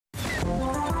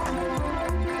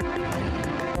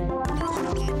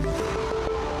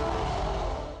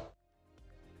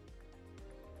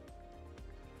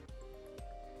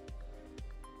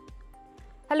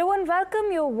Hello and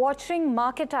welcome. You're watching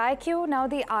Market IQ. Now,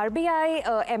 the RBI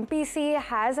MPC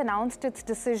has announced its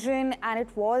decision, and it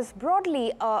was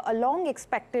broadly along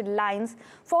expected lines.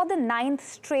 For the 9th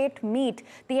straight meet,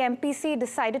 the MPC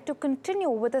decided to continue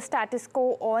with the status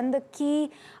quo on the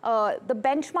the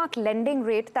benchmark lending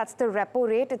rate, that's the repo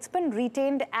rate. It's been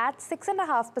retained at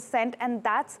 6.5%, and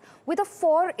that's with a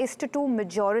 4:2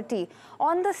 majority.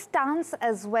 On the stance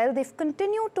as well, they've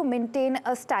continued to maintain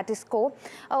a status quo.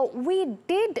 We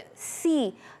did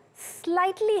see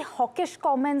slightly hawkish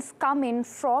comments come in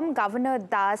from Governor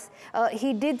Das.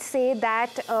 He did say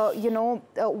that,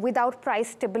 without price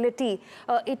stability,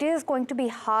 it is going to be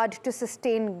hard to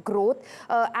sustain growth.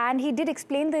 And he did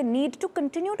explain the need to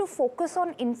continue to focus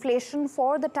on inflation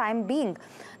for the time being.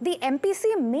 The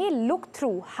MPC may look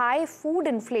through high food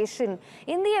inflation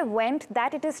in the event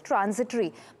that it is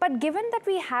transitory. But given that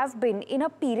we have been in a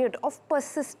period of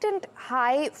persistent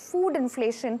high food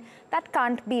inflation, that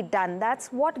can't be done.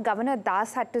 That's what Governor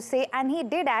Das had to say, and he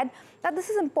did add that this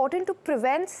is important to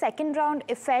prevent second-round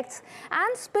effects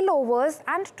and spillovers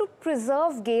and to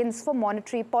preserve gains for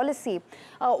monetary policy.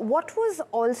 What was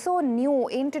also new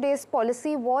in today's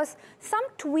policy was some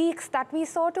tweaks that we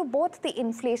saw to both the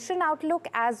inflation outlook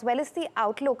as well as the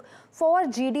outlook for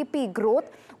GDP growth.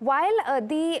 While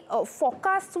the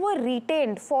forecasts were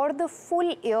retained for the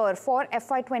full year for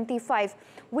FY25,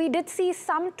 we did see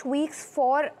some tweaks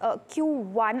for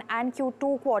Q1 and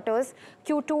Q2 quarters,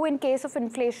 Q2 in case of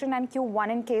inflation and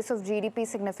Q1 in case of GDP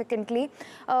significantly.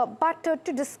 But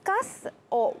to discuss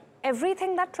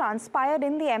everything that transpired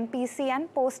in the MPC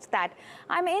and post that,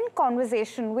 I'm in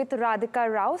conversation with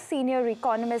Radhika Rao, Senior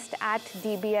Economist at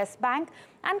DBS Bank,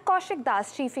 and Kaushik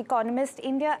Das, Chief Economist,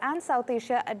 India and South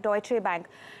Asia at Deutsche Bank.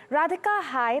 Radhika,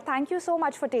 hi. Thank you so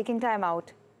much for taking time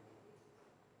out.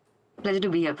 Pleasure to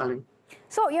be here, Pallavi.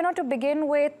 So, to begin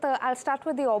with, I'll start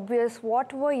with the obvious.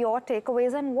 What were your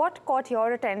takeaways and what caught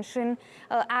your attention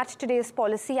at today's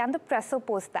policy and the presser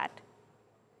post that?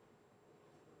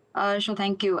 Sure,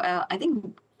 thank you. I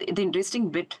think the interesting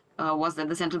bit was that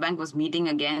the central bank was meeting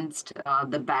against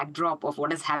the backdrop of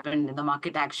what has happened in the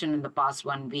market action in the past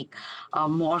 1 week,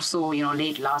 more so,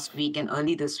 late last week and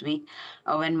early this week,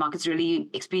 when markets really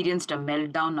experienced a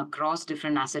meltdown across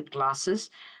different asset classes.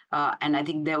 And I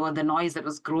think there were the noise that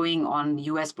was growing on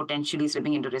US potentially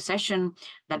slipping into recession.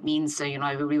 That means,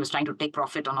 everybody was trying to take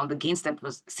profit on all the gains that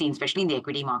was seen, especially in the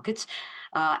equity markets.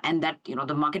 And that,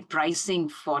 the market pricing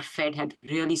for Fed had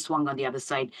really swung on the other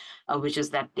side, which is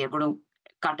that they're going to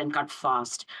cut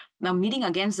fast. Now, meeting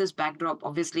against this backdrop,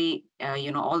 obviously,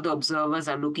 all the observers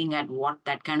are looking at what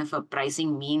that kind of a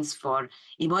pricing means for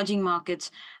emerging markets.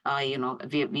 We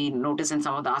notice in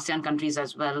some of the ASEAN countries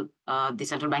as well, the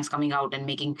central banks coming out and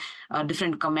making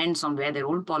different comments on where their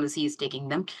own policy is taking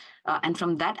them. And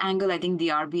from that angle, I think the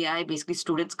RBI basically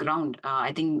stood its ground.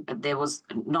 I think there was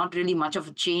not really much of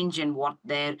a change in what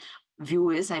their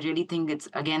view is. I really think it's,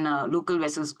 again, a local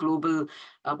versus global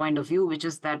point of view, which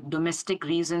is that domestic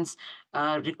reasons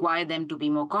require them to be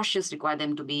more cautious, require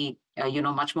them to be,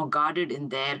 much more guarded in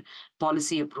their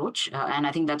policy approach. And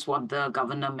I think that's what the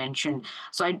governor mentioned.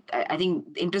 So I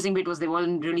think the interesting bit was they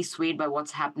weren't really swayed by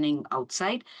what's happening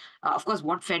outside. Of course,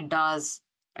 what Fed does,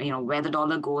 where the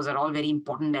dollar goes are all very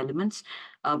important elements.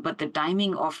 But the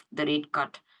timing of the rate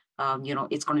cut,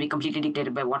 it's going to be completely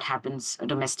dictated by what happens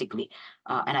domestically,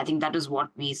 and I think that is what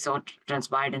we saw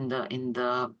transpired in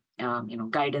the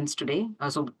guidance today.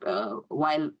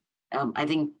 While I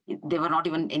think there were not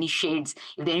even any shades.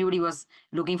 If anybody was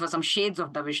looking for some shades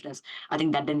of dovishness, I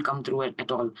think that didn't come through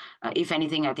at all. If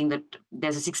anything, I think that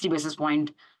there's a 60 basis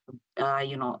point, a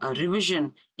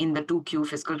revision in the 2Q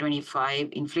fiscal 25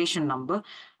 inflation number,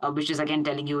 which is again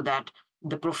telling you that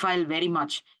the profile very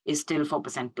much is still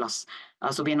 4% plus.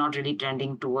 So we are not really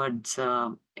trending towards,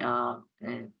 below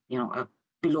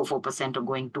 4% or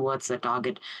going towards the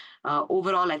target.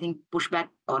 Overall, I think pushback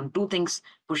on two things.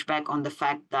 Pushback on the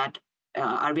fact that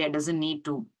RBI doesn't need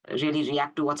to really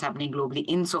react to what's happening globally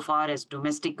insofar as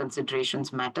domestic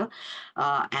considerations matter.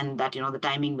 And that, the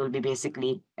timing will be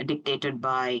basically dictated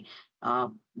by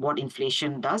what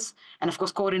inflation does. And of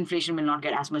course, core inflation will not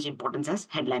get as much importance as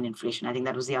headline inflation. I think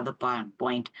that was the other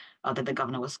point that the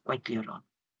governor was quite clear on.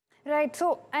 Right.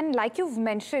 So, and like you've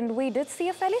mentioned, we did see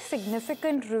a fairly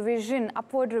significant revision,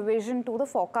 upward revision to the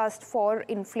forecast for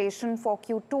inflation for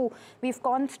Q2. We've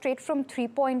gone straight from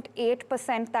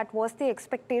 3.8%, that was the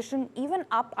expectation, even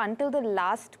up until the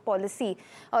last policy,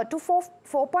 to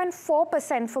 4.4%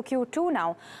 for Q2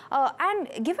 now. And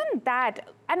given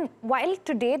that, and while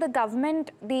today the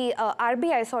government, the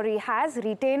RBI, has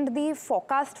retained the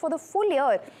forecast for the full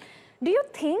year, Do you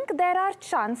think there are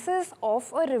chances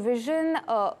of a revision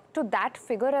to that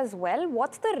figure as well?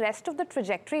 What's the rest of the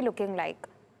trajectory looking like?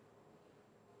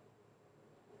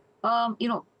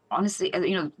 Honestly,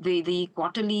 the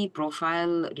quarterly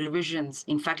profile revisions,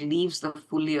 in fact, leaves the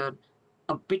full year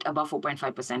a bit above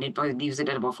 4.5%. It probably leaves it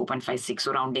at about 4.56,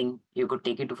 so rounding, you could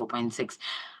take it to 4.6.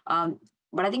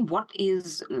 But I think what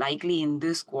is likely in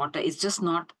this quarter is just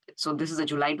not, so this is a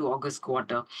July to August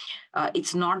quarter.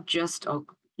 It's not just a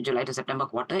July to September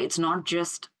quarter. It's not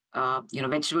just,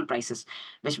 vegetable prices.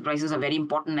 Vegetable prices are very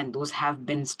important, and those have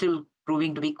been still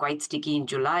proving to be quite sticky in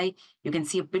July. You can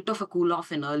see a bit of a cool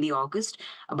off in early August,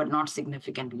 but not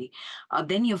significantly.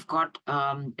 Then you've got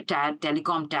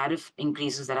telecom tariff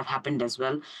increases that have happened as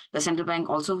well. The central bank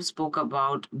also spoke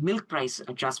about milk price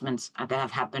adjustments that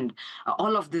have happened.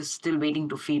 All of this still waiting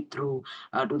to feed through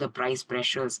to the price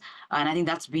pressures. And I think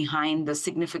that's behind the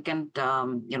significant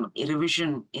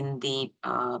revision in the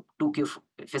 2Q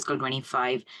fiscal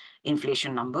 25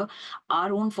 inflation number.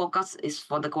 Our own forecast is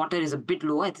for the quarter is a bit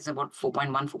lower. It's about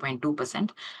 4.1, 4.2%.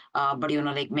 But,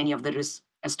 like many of the risks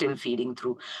are still feeding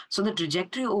through. So the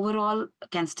trajectory overall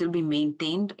can still be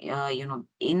maintained,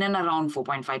 in and around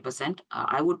 4.5%.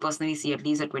 I would personally see at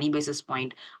least a 20 basis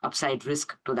point upside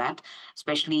risk to that,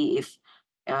 especially if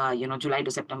July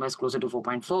to September is closer to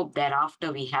 4.4.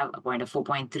 Thereafter, we have a point of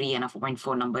 4.3 and a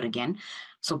 4.4 number again.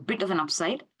 So bit of an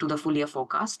upside to the full year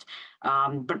forecast.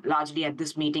 But largely at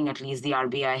this meeting, at least the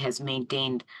RBI has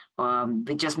maintained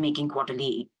with just making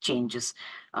quarterly changes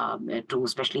to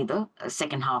especially the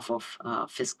second half of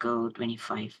fiscal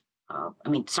 25.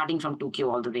 Starting from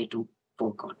 2Q all the way to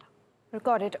 4Q.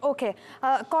 Got it. Okay.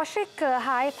 Kaushik,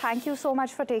 hi. Thank you so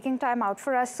much for taking time out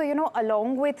for us. So,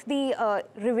 along with the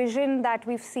revision that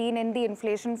we've seen in the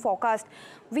inflation forecast,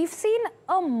 we've seen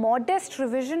a modest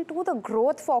revision to the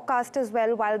growth forecast as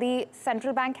well, while the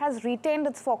central bank has retained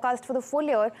its forecast for the full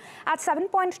year at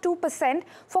 7.2%.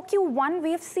 For Q1,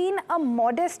 we've seen a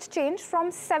modest change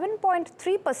from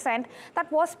 7.3%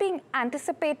 that was being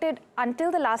anticipated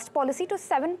until the last policy to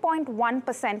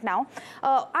 7.1% now.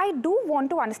 I do want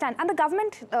to understand, and the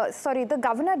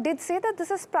governor did say that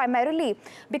this is primarily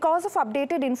because of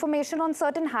updated information on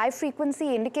certain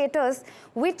high-frequency indicators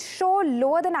which show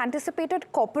lower than anticipated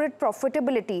corporate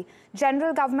profitability,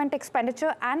 general government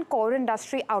expenditure, and core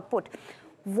industry output.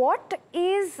 What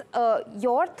is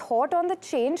your thought on the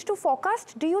change to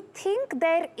forecast? Do you think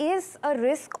there is a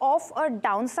risk of a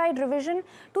downside revision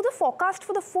to the forecast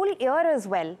for the full year as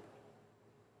well?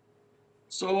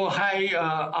 So, hi,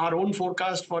 our own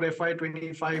forecast for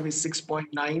FY25 is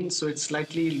 6.9, so it's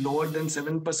slightly lower than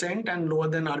 7% and lower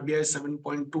than RBI's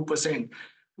 7.2%.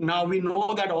 Now, we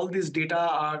know that all these data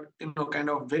are, kind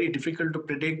of very difficult to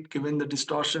predict given the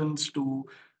distortions to,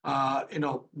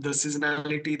 the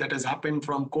seasonality that has happened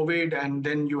from COVID, and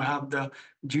then you have the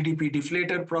GDP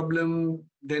deflator problem,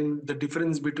 then the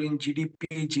difference between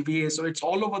GDP, GVA, so it's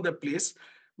all over the place.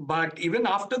 But even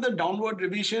after the downward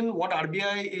revision, what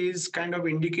RBI is kind of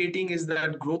indicating is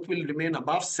that growth will remain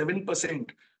above 7%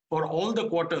 for all the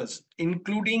quarters,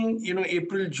 including,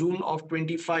 April, June of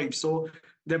 25. So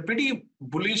they're pretty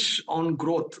bullish on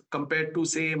growth compared to,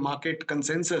 say, market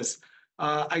consensus.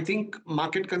 I think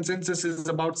market consensus is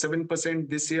about 7%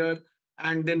 this year.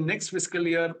 And then next fiscal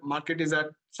year, market is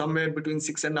at somewhere between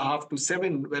 6.5 to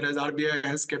 7, whereas RBI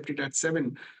has kept it at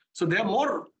 7. So they're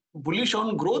more bullish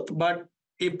on growth, but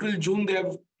April, June, they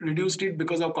have reduced it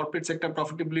because of corporate sector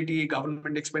profitability,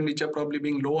 government expenditure probably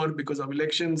being lower because of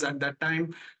elections at that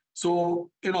time.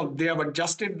 So, they have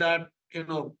adjusted that,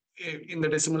 in the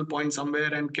decimal point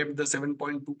somewhere and kept the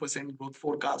 7.2% growth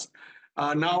forecast.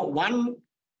 Now, one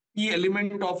key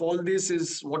element of all this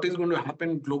is what is going to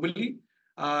happen globally.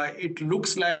 It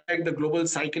looks like the global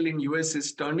cycle in US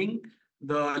is turning.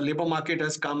 The labor market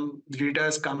has come, the data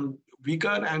has come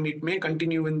weaker, and it may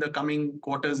continue in the coming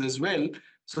quarters as well.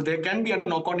 So there can be a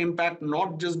knock-on impact,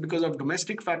 not just because of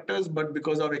domestic factors, but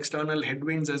because of external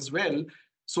headwinds as well.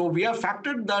 So we have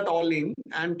factored that all in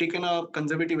and taken a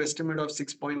conservative estimate of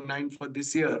 6.9 for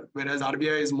this year, whereas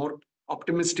RBI is more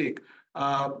optimistic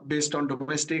based on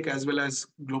domestic as well as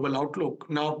global outlook.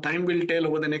 Now, time will tell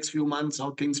over the next few months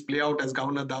how things play out, as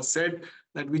Governor Das said,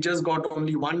 that we just got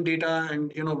only one data,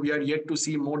 and we are yet to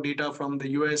see more data from the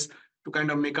US to kind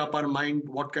of make up our mind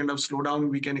what kind of slowdown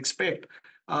we can expect.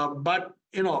 But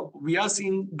we are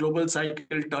seeing global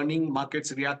cycle turning,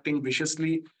 markets reacting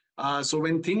viciously. So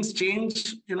when things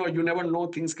change, you never know,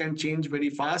 things can change very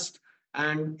fast.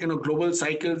 And, global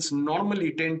cycles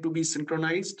normally tend to be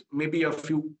synchronized, maybe a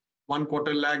few 1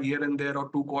 quarter lag here and there or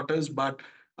 2 quarters, but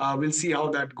we'll see how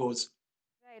that goes.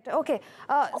 Okay,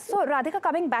 so Radhika,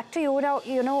 coming back to you now,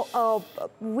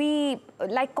 we,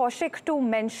 like Kaushik too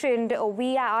mentioned,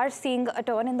 we are seeing a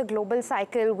turn in the global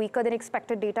cycle, weaker than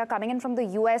expected data coming in from the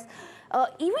US.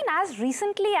 Even as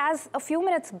recently as a few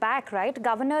minutes back, right,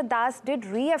 Governor Das did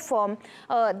reaffirm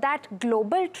that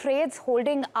global trade's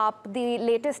holding up. The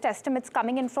latest estimates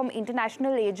coming in from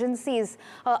international agencies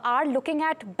are looking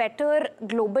at better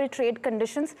global trade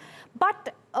conditions.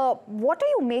 But what are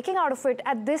you making out of it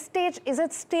at this stage? Is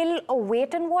it still a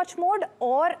wait and watch mode,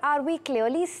 or are we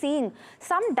clearly seeing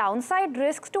some downside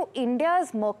risks to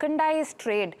India's merchandise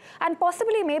trade and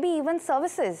possibly maybe even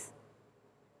services?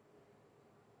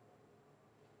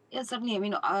 Yeah, certainly. I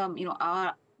mean,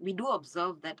 we do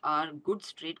observe that our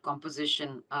goods trade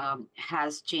composition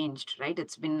has changed, right?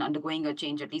 It's been undergoing a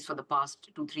change at least for the past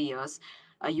 2-3 years.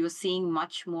 You're seeing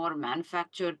much more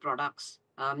manufactured products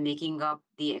making up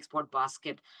the export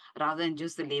basket rather than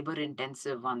just the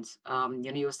labor-intensive ones.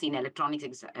 You've seen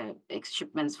electronics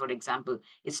shipments, for example,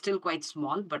 is still quite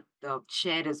small, but the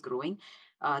share is growing.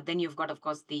 Then you've got, of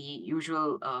course, the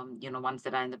usual, ones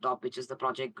that are in the top, which is the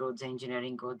project goods,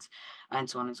 engineering goods, and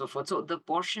so on and so forth. So the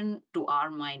portion to our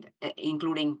mind,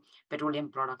 including petroleum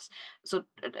products. So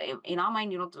in our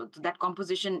mind, that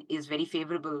composition is very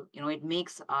favorable. It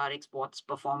makes our exports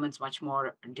performance much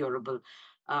more durable.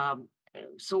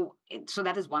 So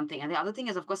that is one thing. And the other thing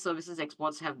is, of course, services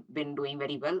exports have been doing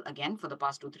very well, again, for the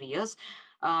past 2-3 years.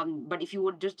 But if you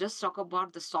would just talk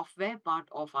about the software part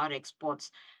of our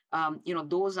exports,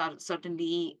 those are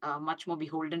certainly much more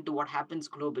beholden to what happens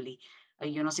globally.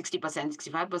 60%,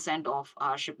 65% of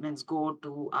our shipments go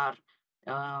to our,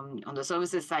 on the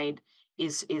services side,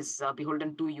 is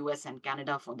beholden to US and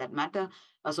Canada for that matter.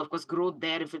 So, of course, growth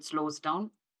there, if it slows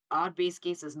down, our base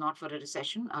case is not for a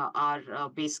recession. Our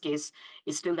base case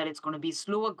is still that it's going to be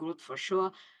slower growth for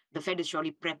sure. The Fed is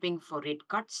surely prepping for rate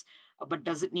cuts, but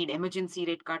does it need emergency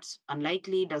rate cuts?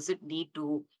 Unlikely. Does it need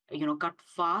to, cut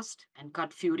fast and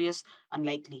cut furious?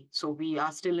 Unlikely. So we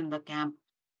are still in the camp,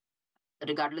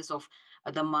 regardless of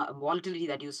the volatility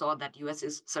that you saw, that US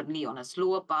is certainly on a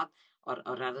slower path, or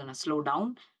rather than a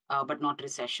slowdown, but not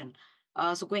recession.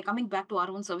 So coming back to our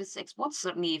own service exports,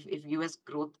 certainly if US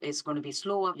growth is going to be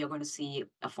slower, you're going to see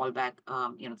a fallback.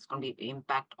 It's going to be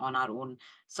impact on our own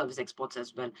service exports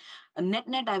as well. Net,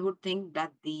 I would think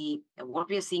that what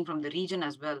we are seeing from the region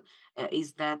as well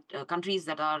is that countries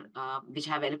that are which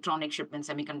have electronic shipments,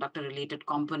 semiconductor-related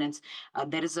components,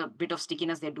 there is a bit of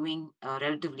stickiness. They're doing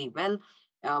relatively well.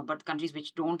 But countries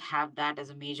which don't have that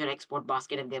as a major export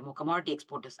basket and they're more commodity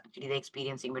exporters, actually they're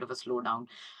experiencing a bit of a slowdown.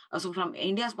 So from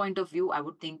India's point of view, I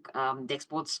would think the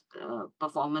exports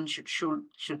performance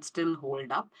should still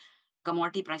hold up.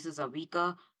 Commodity prices are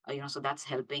weaker, so that's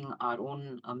helping our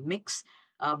own mix.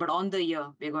 But on the year,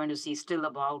 we're going to see still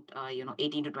about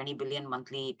 18 to 20 billion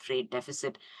monthly trade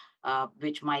deficit,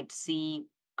 which might see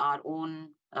our own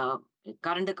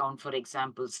current account, for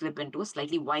example, slip into a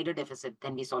slightly wider deficit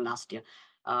than we saw last year.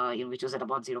 Which was at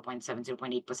about 0.7,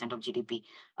 0.8% of GDP.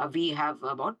 We have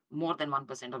about more than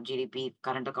 1% of GDP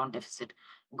current account deficit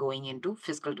going into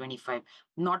fiscal 25.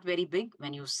 Not very big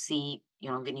when you see,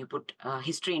 when you put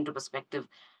history into perspective,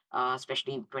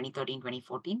 especially 2013,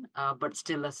 2014, but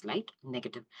still a slight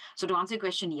negative. So to answer your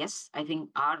question, yes, I think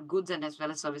our goods and as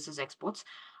well as services exports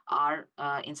are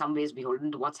in some ways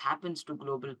beholden to what happens to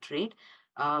global trade.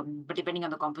 But depending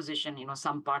on the composition,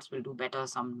 some parts will do better,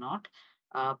 some not.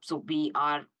 So we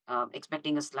are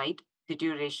expecting a slight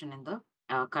deterioration in the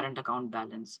current account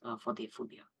balance for the full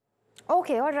year.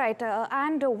 Okay, all right.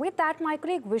 And with that, my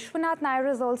colleague Vishwanath Nair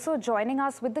is also joining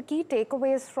us with the key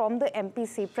takeaways from the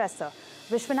MPC presser.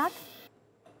 Vishwanath?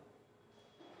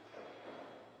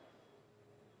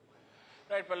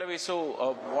 Right, Pallavi.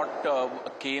 So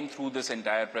what came through this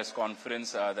entire press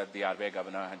conference that the RBI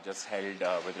governor had just held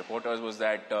with reporters was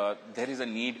that there is a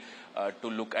need to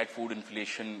look at food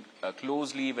inflation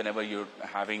closely whenever you're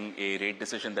having a rate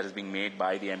decision that is being made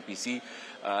by the MPC.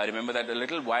 Remember that a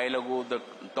little while ago, the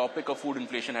topic of food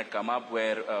inflation had come up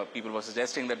where people were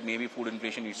suggesting that maybe food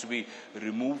inflation needs to be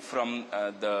removed from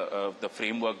the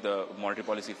framework, the monetary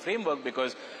policy framework,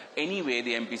 because anyway,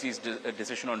 the MPC's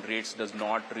decision on rates does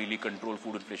not really control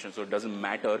food inflation. So it doesn't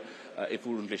matter if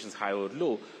food inflation is high or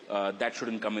low. That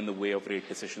shouldn't come in the way of rate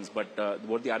decisions. But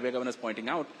what the RBI governor is pointing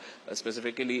out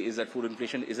specifically is that food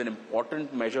inflation is an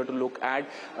important measure to look at.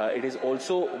 It is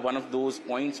also one of those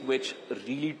points which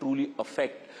really truly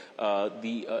affect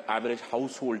the average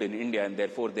household in India, and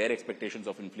therefore their expectations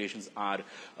of inflations are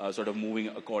sort of moving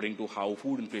according to how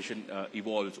food inflation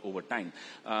evolves over time.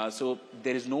 So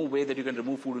there is no way that you can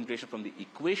remove food inflation from the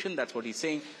equation. That's what he's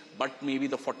saying. But maybe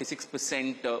the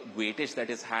 46% weightage that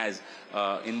it has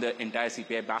in the entire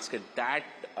CPI basket, that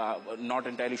not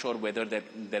entirely sure whether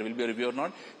there will be a review or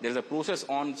not. There's a process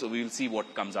on, so we will see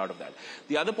what comes out of that.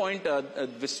 The other point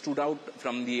which stood out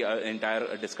from the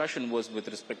entire discussion was with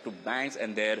respect to banks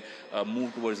and their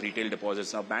move towards retail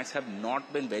deposits. Now, banks have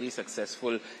not been very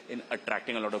successful in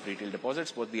attracting a lot of retail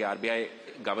deposits. What the RBI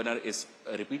governor is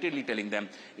repeatedly telling them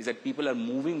is that people are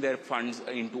moving their funds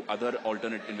into other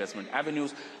alternate investment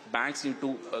avenues. Banks need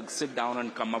to sit down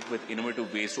and come up with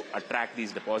innovative ways to attract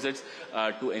these deposits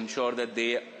to ensure that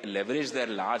they leverage their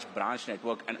large branch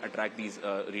network and attract these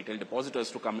retail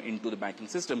depositors to come into the banking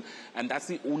system. And that's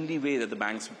the only way that the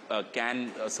banks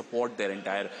can support their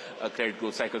entire credit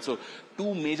growth cycle. So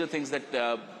two major things that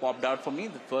popped out for me.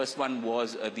 The first one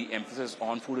was the emphasis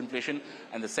on food inflation,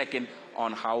 and the second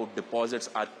on how deposits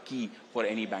are key for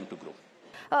any bank to grow.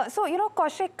 So,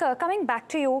 Kaushik, coming back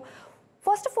to you,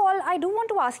 first of all, I do want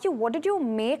to ask you, what did you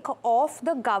make of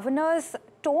the governor's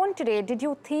tone today? Did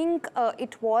you think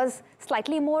it was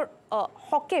slightly more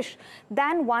hawkish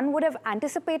than one would have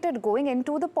anticipated going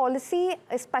into the policy,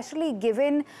 especially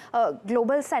given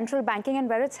global central banking and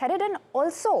where it's headed? And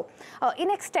also,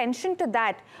 in extension to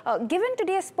that, given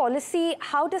today's policy,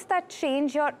 how does that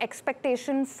change your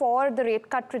expectation for the rate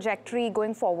cut trajectory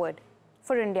going forward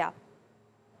for India?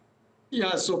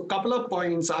 Yeah, so a couple of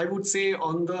points. I would say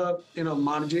on the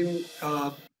margin,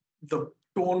 the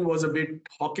tone was a bit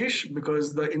hawkish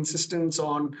because the insistence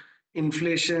on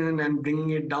inflation and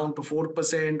bringing it down to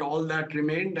 4%, all that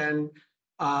remained. And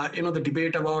the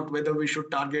debate about whether we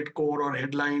should target core or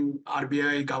headline,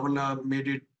 RBI governor made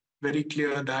it very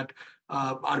clear that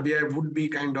RBI would be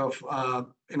kind of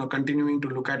continuing to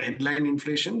look at headline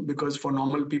inflation, because for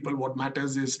normal people, what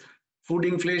matters is food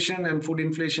inflation, and food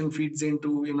inflation feeds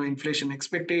into inflation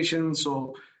expectations.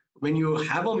 So when you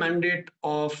have a mandate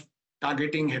of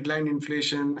targeting headline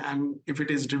inflation, and if it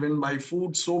is driven by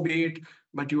food, so be it,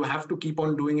 but you have to keep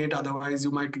on doing it, otherwise you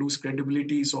might lose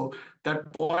credibility. So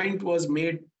that point was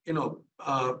made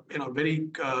very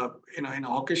in a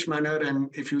hawkish manner.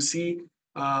 And if you see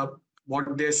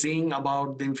what they're saying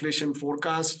about the inflation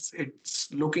forecasts,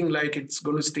 it's looking like it's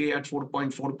going to stay at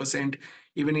 4.4%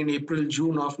 even in April,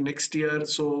 June of next year.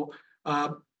 So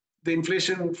the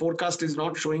inflation forecast is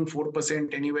not showing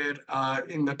 4% anywhere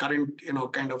in the current,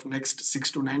 kind of next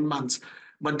 6 to 9 months.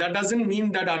 But that doesn't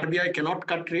mean that RBI cannot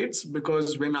cut rates,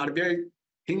 because when RBI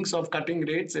thinks of cutting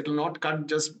rates, it will not cut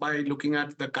just by looking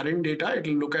at the current data. It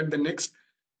will look at the next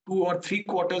 2 or 3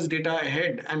 quarters data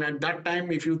ahead. And at that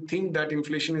time, if you think that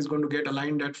inflation is going to get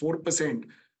aligned at 4%,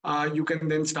 you can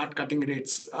then start cutting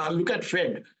rates. Look at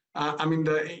Fed.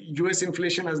 The US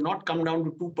inflation has not come down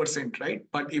to 2%, right?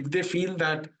 But if they feel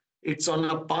that it's on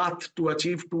a path to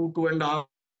achieve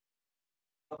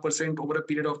 2.5% over a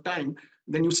period of time,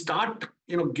 then you start,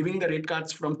 giving the rate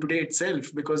cuts from today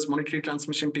itself, because monetary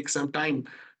transmission takes some time,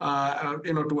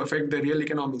 to affect the real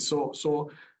economy. So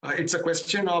it's a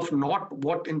question of not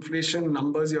what inflation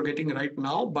numbers you're getting right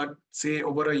now, but say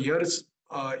over a year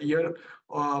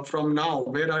from now,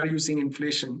 where are you seeing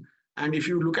inflation? And if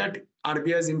you look at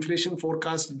RBI's inflation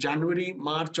forecast, January,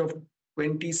 March of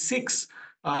 26,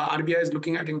 RBI is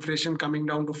looking at inflation coming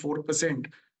down to 4%.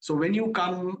 So when you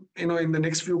come, in the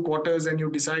next few quarters and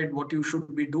you decide what you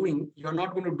should be doing, you're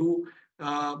not going to do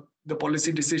the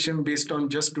policy decision based on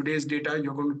just today's data.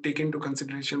 You're going to take into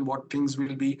consideration what things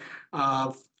will be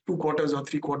 2 quarters or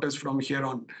 3 quarters from here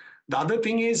on. The other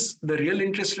thing is the real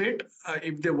interest rate.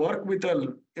 If they work with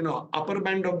a upper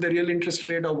band of the real interest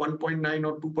rate of 1.9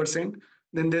 or 2%,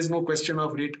 then there's no question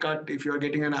of rate cut if you're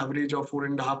getting an average of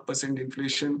 4.5%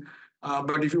 inflation.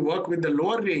 But if you work with the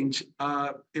lower range,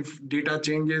 if data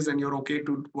changes and you're okay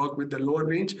to work with the lower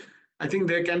range, I think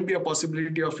there can be a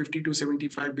possibility of 50 to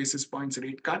 75 basis points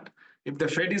rate cut. If the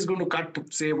Fed is going to cut,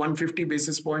 say, 150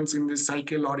 basis points in this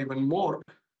cycle or even more,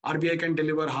 RBI can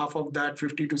deliver half of that,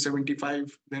 50 to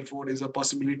 75, therefore is a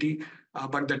possibility.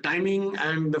 But the timing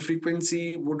and the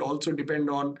frequency would also depend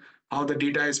on how the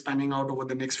data is panning out over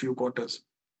the next few quarters.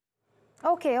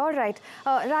 Okay, all right.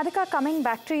 Radhika, coming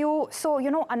back to you. So,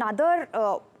 another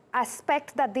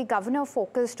aspect that the governor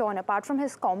focused on, apart from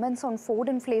his comments on food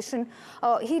inflation,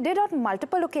 he did on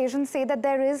multiple occasions say that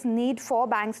there is need for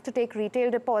banks to take retail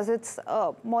deposits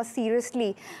more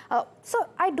seriously. So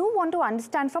I do want to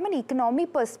understand from an economy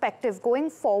perspective going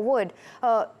forward,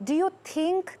 do you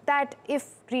think that if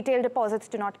retail deposits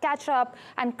do not catch up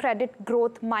and credit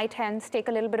growth might hence take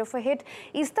a little bit of a hit,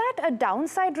 is that a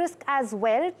downside risk as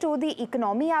well to the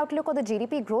economy outlook or the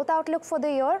GDP growth outlook for the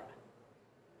year?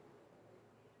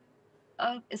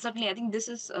 Certainly, I think this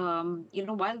is,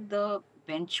 while the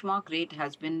benchmark rate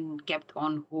has been kept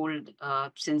on hold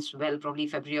since, well, probably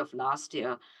February of last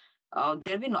year,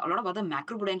 there have been a lot of other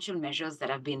macroprudential measures that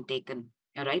have been taken,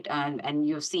 right? And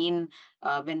you've seen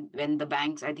when the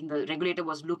banks, I think the regulator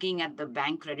was looking at the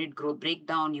bank credit growth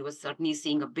breakdown, you were certainly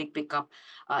seeing a big pickup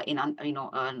I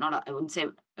wouldn't say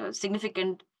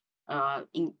significant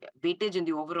in weightage in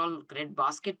the overall credit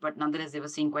basket, but nonetheless, they were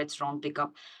seeing quite strong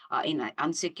pickup in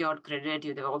unsecured credit.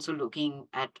 They were also looking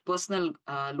at personal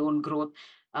loan growth,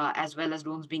 as well as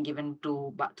loans being given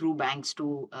through banks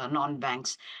to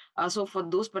non-banks. So for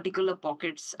those particular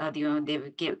pockets,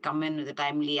 they come in with a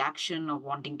timely action of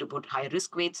wanting to put high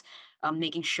risk weights,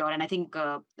 making sure. And I think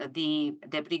the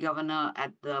deputy governor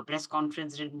at the press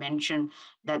conference did mention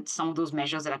that some of those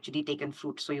measures are actually taken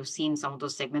fruit. So you've seen some of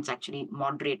those segments actually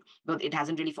moderate, but it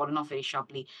hasn't really fallen off very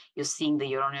sharply. You're seeing the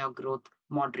year-on-year growth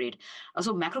moderate.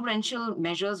 So macroprudential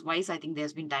measures wise, I think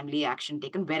there's been timely action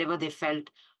taken wherever they felt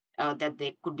that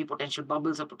there could be potential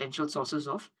bubbles or potential sources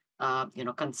of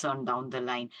concern down the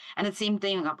line. And at the same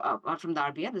time, apart from the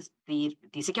RBI,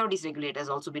 the securities regulator has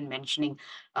also been mentioning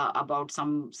about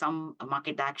some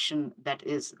market action that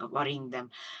is worrying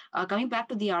them. Coming back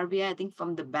to the RBI, I think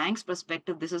from the bank's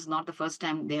perspective, this is not the first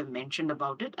time they have mentioned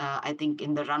about it. I think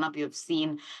in the run-up, you have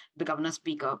seen the governor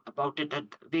speak about it at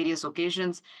various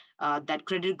occasions, that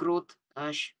credit growth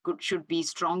should be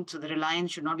strong. So the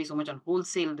reliance should not be so much on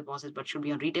wholesale deposits, but should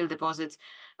be on retail deposits.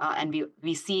 And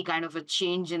we see kind of a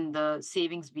change in the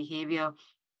savings behavior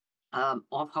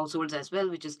of households as well,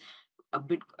 which is a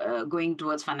bit going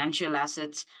towards financial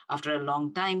assets after a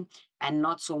long time, and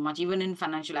not so much, even in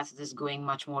financial assets, is going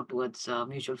much more towards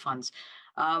mutual funds.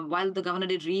 While the governor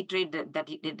did reiterate that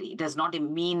it does not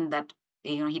mean that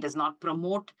he does not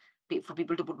promote for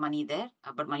people to put money there,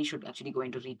 but money should actually go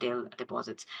into retail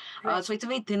deposits. Right. So it's a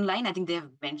very thin line. I think they have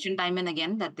mentioned time and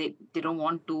again that they don't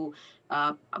want to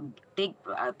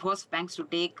force banks to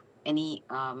take any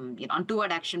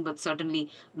untoward action, but certainly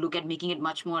look at making it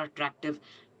much more attractive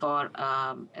for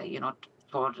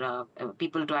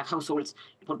people to have households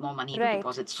to put more money into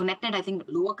deposits. So net, I think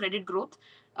lower credit growth,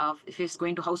 if it's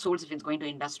going to households, if it's going to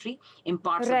industry,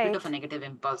 imparts a bit of a negative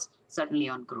impulse, certainly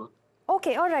on growth.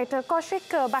 Okay, all right.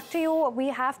 Kaushik, back to you. We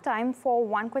have time for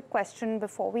one quick question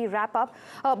before we wrap up.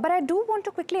 But I do want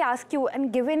to quickly ask you,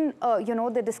 and given,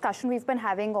 the discussion we've been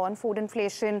having on food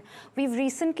inflation, we've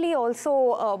recently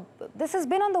also, this has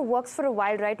been on the works for a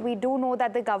while, right? We do know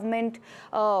that the government,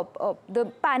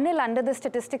 the panel under the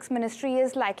Statistics Ministry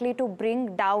is likely to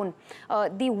bring down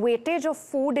the weightage of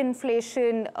food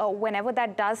inflation whenever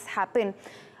that does happen.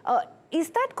 Is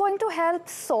that going to help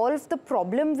solve the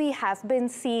problem we have been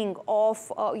seeing of,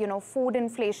 food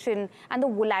inflation and the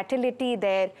volatility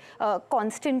there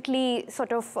constantly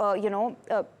sort of,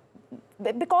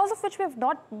 because of which we have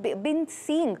not been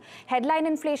seeing headline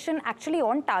inflation actually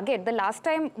on target? The last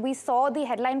time we saw the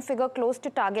headline figure close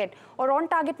to target or on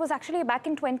target was actually back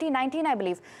in 2019, I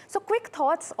believe. So quick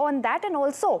thoughts on that, and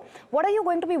also what are you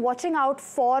going to be watching out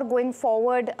for going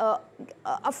forward,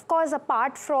 of course,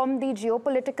 apart from the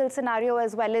geopolitical scenario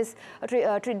as well as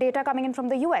data coming in from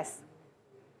the US?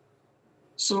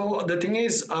 So the thing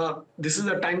is, this is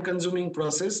a time-consuming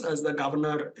process, as the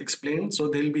governor explained. So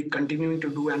they'll be continuing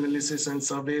to do analysis and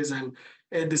surveys, and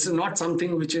this is not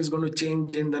something which is going to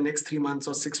change in the next 3 months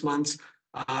or 6 months.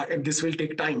 This will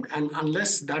take time, and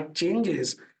unless that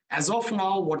changes, as of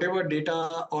now, whatever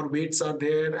data or weights are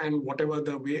there, and whatever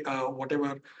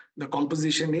the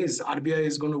composition is, RBI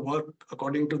is going to work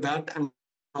according to that, and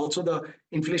also the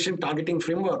inflation targeting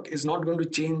framework is not going to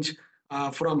change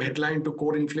from headline to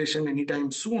core inflation anytime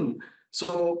soon.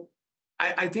 So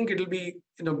I think it'll be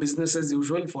business as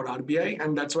usual for RBI,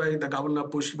 and that's why the governor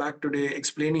pushed back today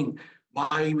explaining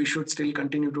why we should still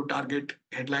continue to target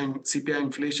headline CPI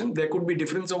inflation. There could be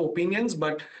difference of opinions,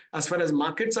 but as far as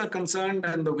markets are concerned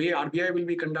and the way RBI will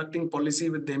be conducting policy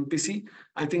with the MPC,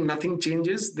 I think nothing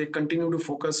changes. They continue to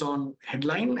focus on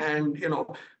headline, and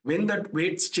when that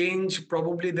weights change,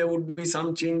 probably there would be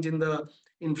some change in the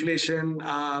inflation,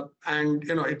 and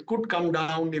it could come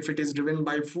down if it is driven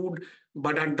by food.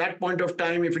 But at that point of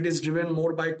time, if it is driven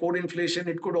more by core inflation,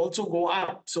 it could also go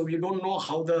up. So we don't know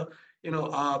how the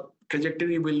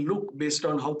trajectory will look based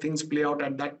on how things play out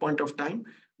at that point of time.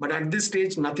 But at this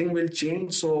stage, nothing will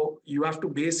change. So you have to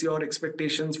base your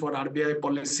expectations for RBI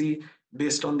policy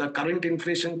based on the current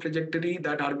inflation trajectory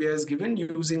that RBI has given,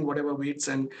 using whatever weights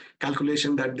and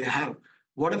calculation that they have.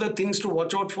 What are the things to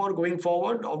watch out for going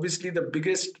forward? Obviously, the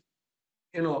biggest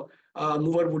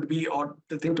mover would be, or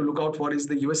the thing to look out for, is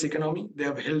the US economy. They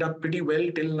have held up pretty well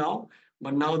till now,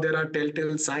 but now there are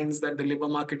telltale signs that the labor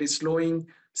market is slowing.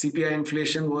 CPI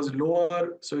inflation was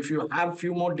lower. So if you have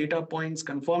few more data points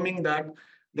confirming that,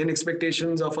 then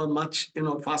expectations of a much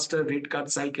faster rate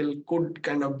cut cycle could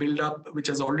kind of build up, which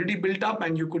has already built up,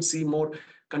 and you could see more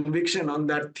conviction on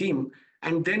that theme.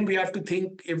 And then we have to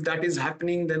think, if that is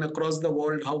happening, then across the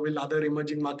world, how will other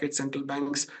emerging market central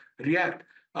banks react?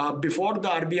 Before the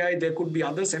RBI, there could be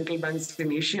other central banks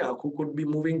in Asia who could be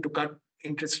moving to cut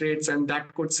interest rates, and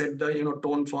that could set the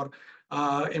tone for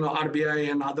RBI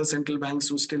and other central banks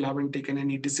who still haven't taken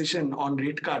any decision on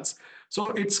rate cuts.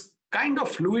 So it's kind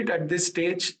of fluid at this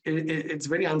stage. It's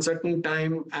very uncertain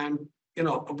time, and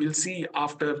we'll see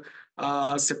after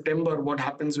September what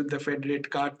happens with the Fed rate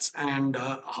cuts and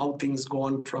how things go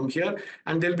on from here.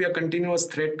 And there'll be a continuous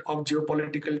threat of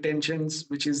geopolitical tensions,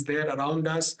 which is there around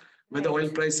us. Whether oil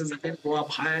prices again go up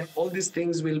higher, all these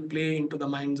things will play into the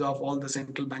minds of all the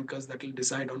central bankers that will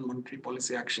decide on monetary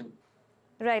policy action.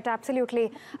 Right,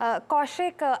 absolutely.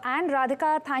 Kaushik and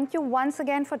Radhika, thank you once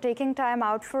again for taking time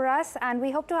out for us, and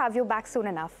we hope to have you back soon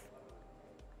enough.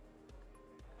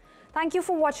 Thank you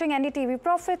for watching NDTV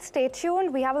Profit. Stay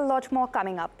tuned. We have a lot more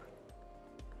coming up.